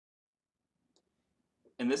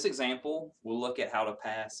In this example, we'll look at how to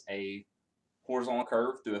pass a horizontal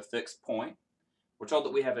curve through a fixed point. We're told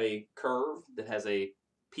that we have a curve that has a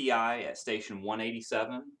PI at station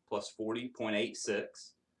 187 plus 40.86.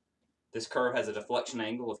 This curve has a deflection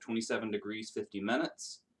angle of 27 degrees 50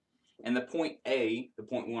 minutes. And the point A, the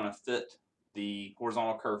point we want to fit the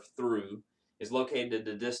horizontal curve through, is located at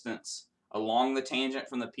a distance along the tangent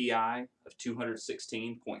from the PI of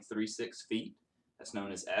 216.36 feet. That's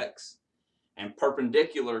known as X. And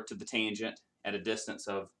perpendicular to the tangent at a distance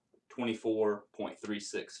of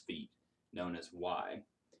 24.36 feet, known as Y.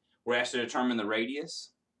 We're asked to determine the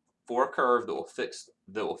radius for a curve that will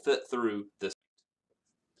fit through this.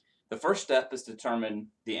 The first step is to determine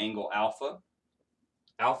the angle alpha.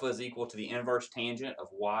 Alpha is equal to the inverse tangent of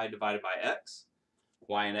Y divided by X.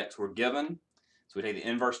 Y and X were given, so we take the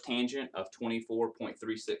inverse tangent of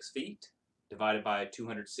 24.36 feet divided by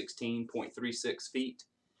 216.36 feet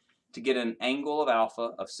to get an angle of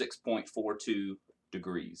alpha of 6.42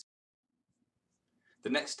 degrees. The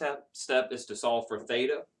next step is to solve for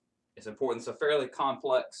theta. It's important. It's a fairly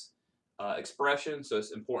complex expression, so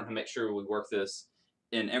it's important to make sure we work this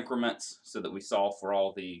in increments so that we solve for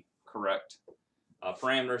all the correct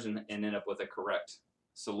parameters and end up with a correct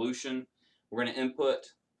solution. We're going to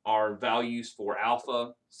input our values for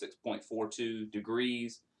alpha, 6.42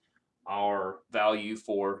 degrees, our value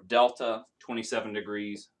for delta, 27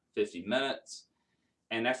 degrees, 50 minutes.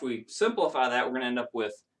 And after we simplify that, we're going to end up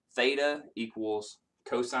with theta equals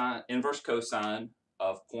inverse cosine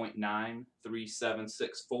of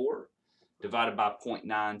 0.93764 divided by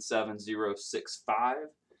 0.97065.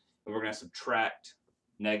 And we're going to subtract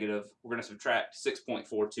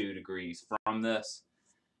 6.42 degrees from this.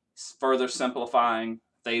 Further simplifying,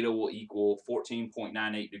 theta will equal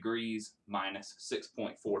 14.98 degrees minus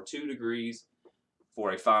 6.42 degrees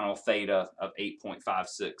for a final theta of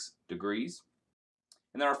 8.56 degrees.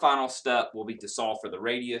 And then our final step will be to solve for the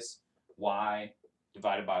radius, y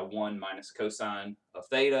divided by 1 minus cosine of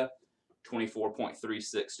theta,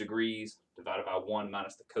 24.36 degrees divided by 1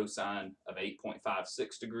 minus the cosine of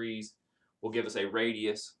 8.56 degrees will give us a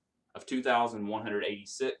radius of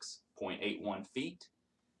 2,186.81 feet.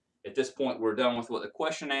 At this point, we're done with what the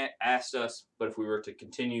question asked us, but if we were to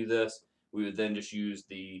continue this, we would then just use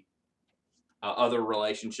the other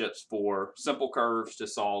relationships for simple curves to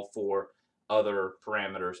solve for other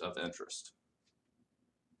parameters of interest.